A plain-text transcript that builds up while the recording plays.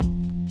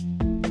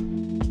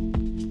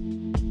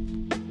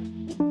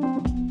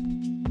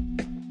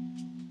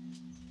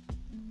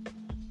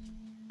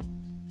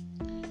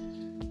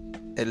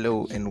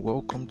Hello and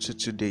welcome to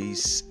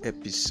today's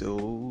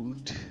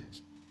episode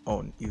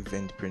on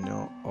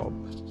Eventpreneur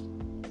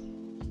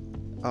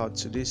Hub. Our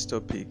today's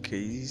topic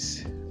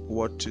is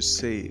what to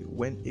say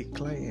when a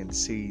client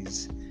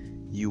says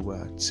you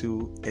are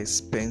too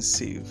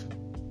expensive.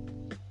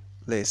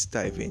 Let's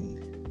dive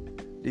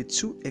in. The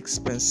too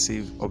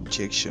expensive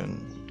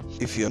objection.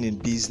 If you're in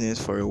business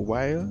for a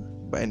while,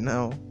 by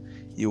now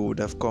you would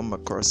have come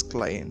across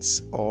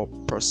clients or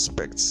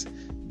prospects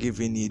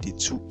giving you the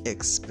too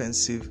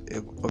expensive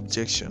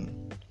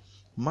objection.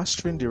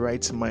 Mastering the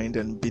right mind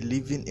and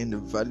believing in the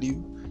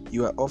value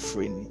you are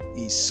offering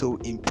is so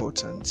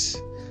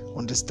important.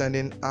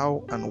 Understanding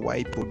how and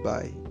why people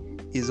buy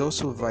is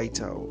also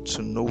vital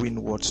to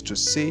knowing what to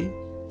say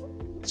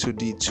to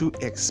the too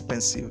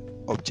expensive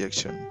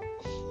objection.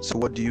 So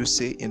what do you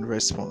say in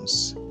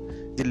response?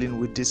 Dealing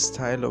with this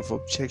style of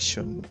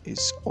objection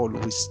is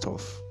always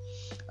tough.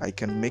 It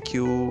can make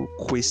you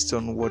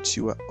question what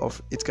you are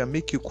offering. It can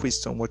make you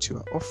question what you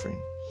are offering.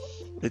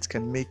 It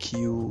can make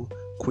you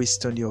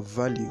question your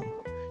value,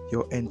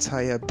 your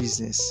entire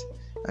business,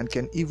 and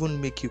can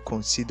even make you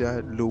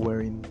consider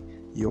lowering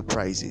your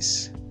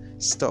prices.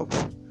 Stop.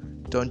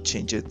 Don't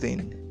change a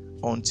thing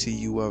until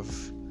you have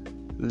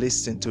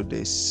listened to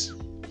this.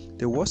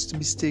 The worst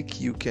mistake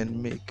you can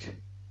make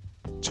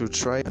to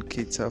try and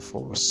cater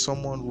for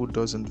someone who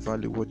doesn't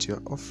value what you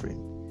are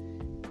offering.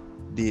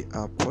 They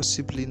are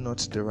possibly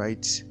not the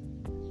right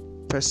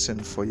person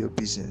for your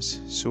business.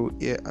 So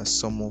here are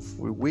some of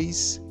the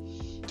ways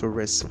to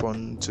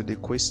respond to the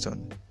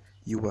question,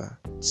 you are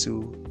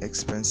too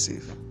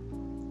expensive.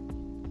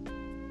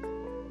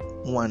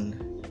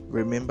 1.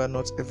 Remember,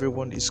 not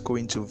everyone is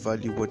going to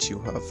value what you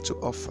have to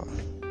offer.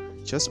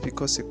 Just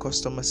because a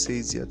customer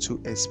says you are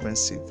too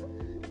expensive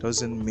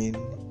doesn't mean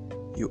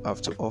you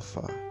have to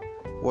offer.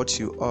 What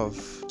you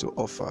have to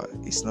offer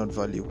is not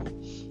valuable.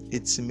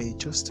 It may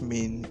just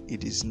mean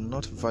it is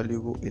not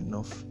valuable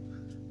enough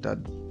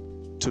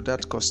to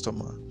that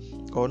customer,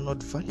 or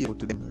not valuable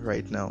to them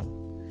right now.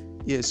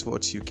 Here's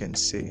what you can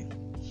say.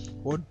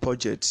 What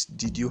budget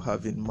did you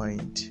have in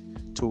mind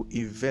to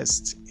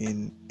invest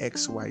in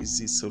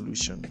XYZ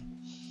solution?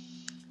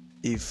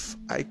 If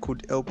I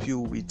could help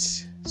you with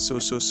so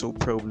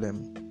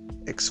problem,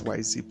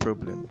 XYZ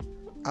problem,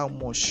 how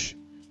much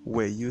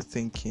were you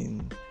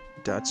thinking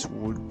that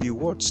would be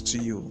worth to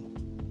you?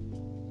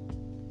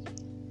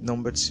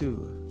 Number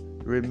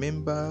 2,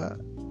 remember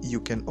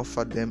you can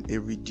offer them a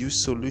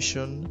reduced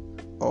solution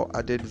or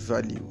added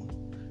value.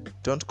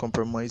 Don't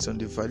compromise on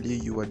the value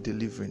you are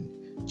delivering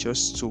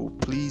just to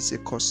please a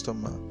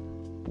customer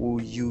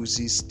who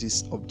uses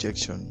this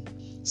objection.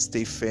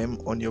 Stay firm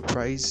on your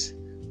price,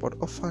 but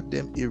offer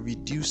them a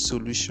reduced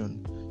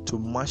solution to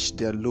match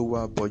their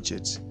lower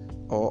budget,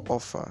 or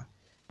offer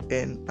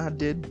an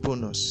added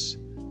bonus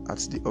at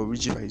the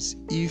original price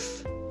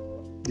if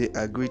they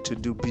agree to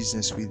do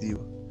business with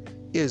you.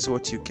 Here's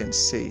what you can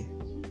say.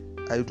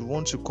 I wouldn't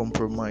want to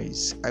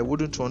compromise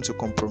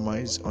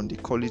on the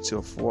quality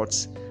of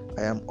what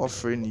I am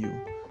offering you.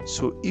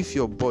 So if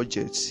your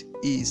budget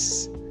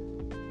is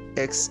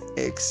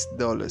XX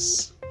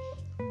dollars,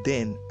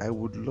 then I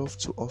would love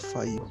to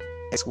offer you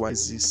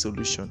XYZ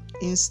solution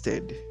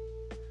instead.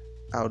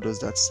 How does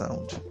that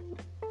sound?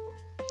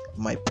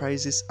 My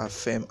prices are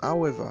firm.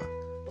 However,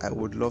 I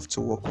would love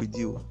to work with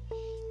you.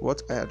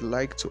 What I'd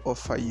like to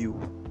offer you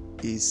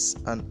is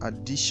an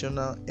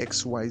additional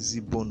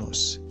XYZ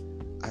bonus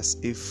as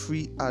a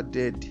free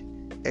added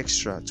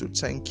extra to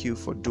thank you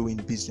for doing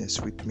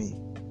business with me.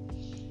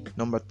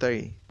 Number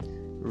 3,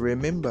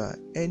 remember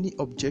any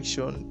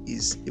objection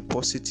is a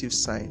positive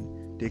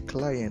sign the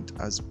client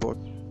has bought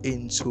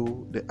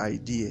into the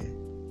idea.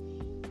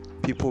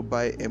 People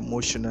buy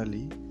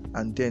emotionally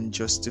and then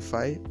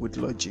justify with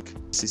logic.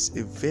 This is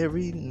a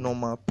very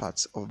normal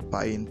part of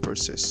buying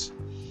process.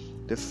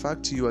 The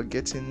fact you are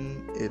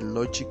getting a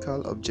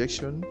logical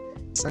objection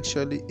is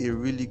actually a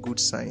really good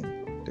sign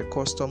the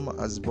customer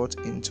has bought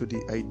into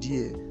the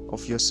idea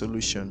of your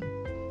solution.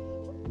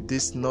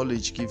 This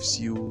knowledge gives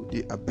you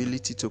the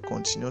ability to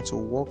continue to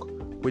work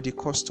with the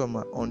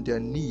customer on their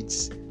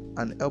needs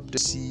and help them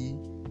see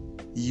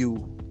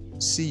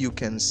you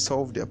can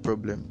solve their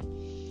problem.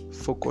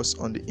 Focus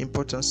on the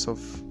importance of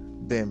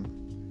them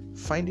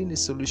finding a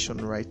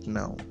solution right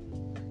now.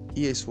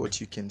 Here's what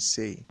you can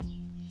say.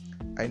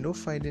 I know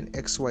finding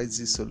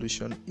XYZ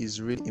solution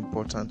is really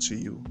important to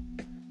you.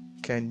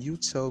 Can you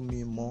tell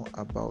me more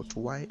about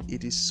why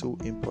it is so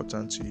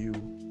important to you?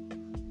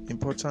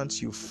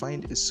 Important you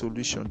find a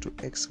solution to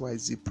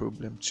XYZ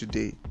problem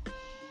today.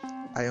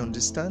 I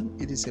understand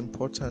it is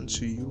important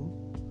to you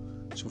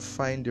to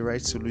find the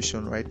right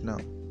solution right now.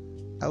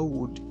 How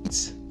would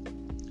it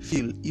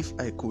feel if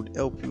I could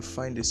help you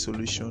find a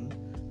solution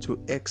to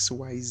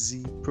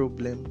XYZ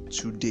problem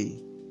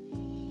today?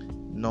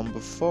 Number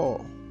 4,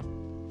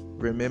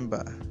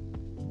 remember,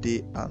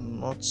 they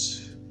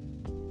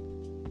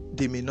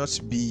may not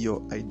be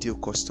your ideal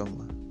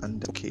customer,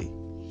 and okay.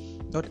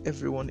 Not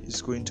everyone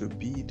is going to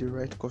be the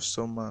right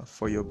customer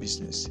for your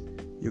business.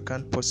 You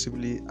can't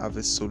possibly have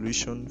a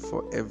solution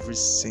for every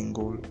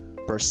single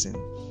person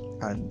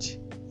and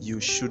you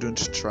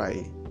shouldn't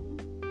try.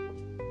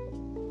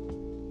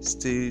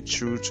 Stay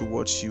true to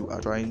what you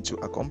are trying to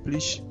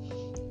accomplish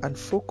and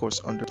focus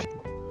on the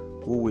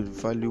people who will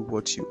value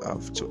what you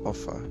have to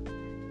offer.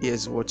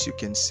 Here's what you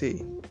can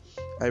say.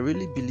 I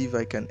really believe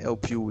I can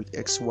help you with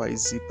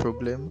XYZ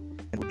problem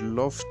and would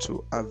love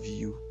to have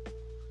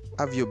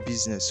your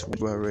business when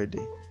you are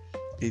ready.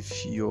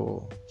 If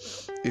your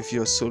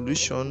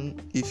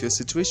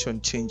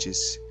situation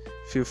changes,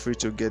 feel free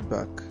to get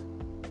back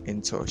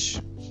in touch.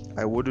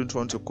 I wouldn't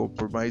want to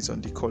compromise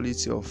on the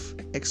quality of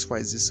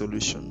XYZ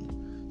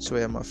solution, so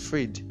I am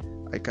afraid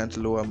I can't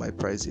lower my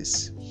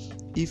prices.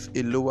 If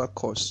a lower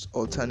cost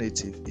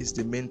alternative is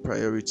the main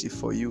priority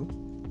for you,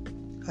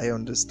 I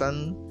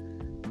understand,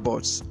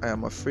 but I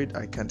am afraid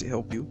I can't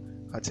help you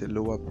at a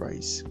lower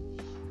price.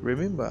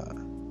 Remember,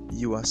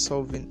 you are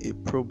solving a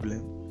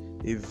problem,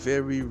 a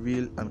very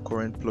real and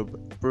current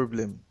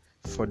problem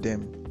for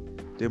them.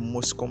 The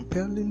most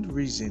compelling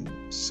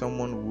reason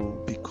someone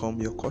will become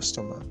your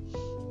customer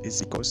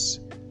is because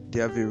they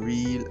have a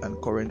real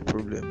and current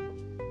problem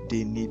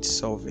they need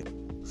solving.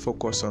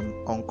 Focus on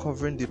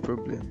uncovering the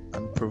problem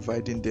and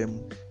providing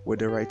them with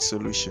the right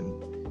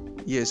solution.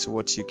 Here's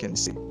what you can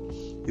say.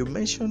 You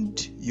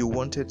mentioned you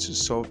wanted to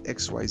solve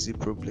XYZ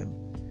problem.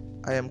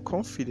 I am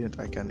confident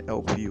I can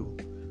help you.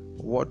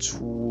 What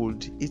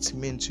would it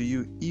mean to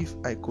you if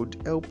I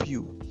could help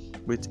you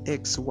with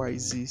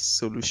XYZ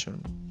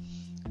solution?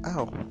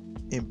 How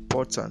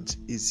important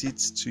is it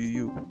to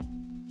you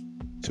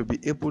to be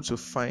able to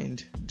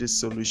find this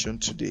solution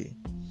today?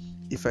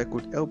 If I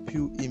could help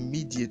you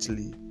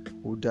immediately,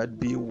 would that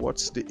be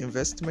worth the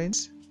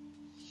investment?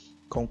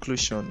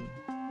 Conclusion.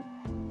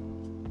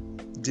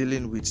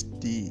 Dealing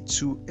with the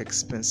too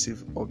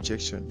expensive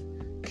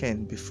objection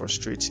can be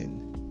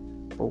frustrating.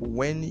 But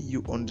when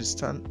you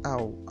understand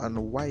how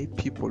and why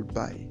people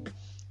buy,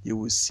 you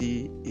will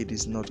see it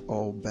is not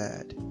all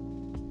bad.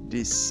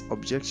 This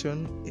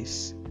objection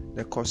is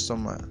the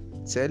customer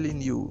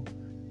telling you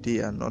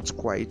they are not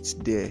quite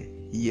there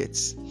yet.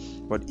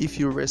 But if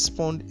you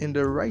respond in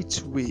the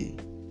right way,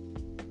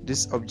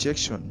 this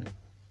objection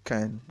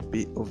can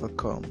be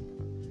overcome.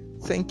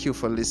 Thank you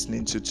for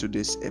listening to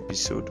today's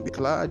episode. We're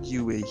glad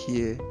you were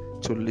here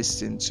to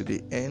listen to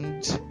the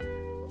end.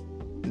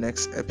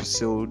 Next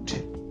episode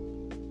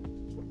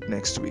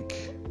next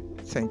week.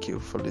 Thank you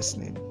for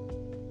listening.